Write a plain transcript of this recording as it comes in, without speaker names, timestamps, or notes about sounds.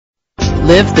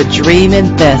Live the dream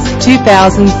in this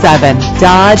 2007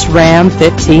 Dodge Ram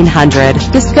 1500.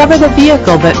 Discover the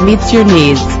vehicle that meets your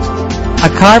needs.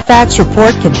 A Carfax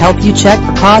report can help you check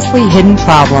for costly hidden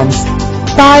problems.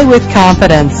 Buy with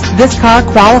confidence. This car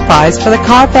qualifies for the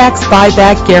Carfax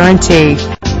buyback guarantee.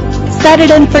 Set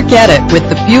it and forget it with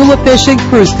the fuel-efficient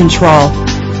cruise control.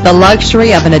 The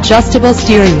luxury of an adjustable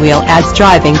steering wheel adds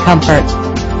driving comfort.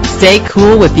 Stay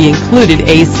cool with the included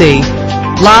AC.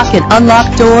 Lock and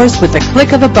unlock doors with the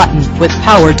click of a button with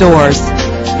power doors.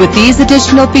 With these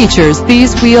additional features,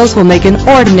 these wheels will make an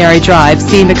ordinary drive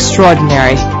seem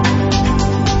extraordinary.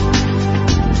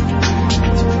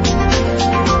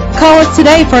 Call us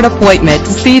today for an appointment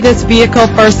to see this vehicle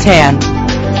firsthand.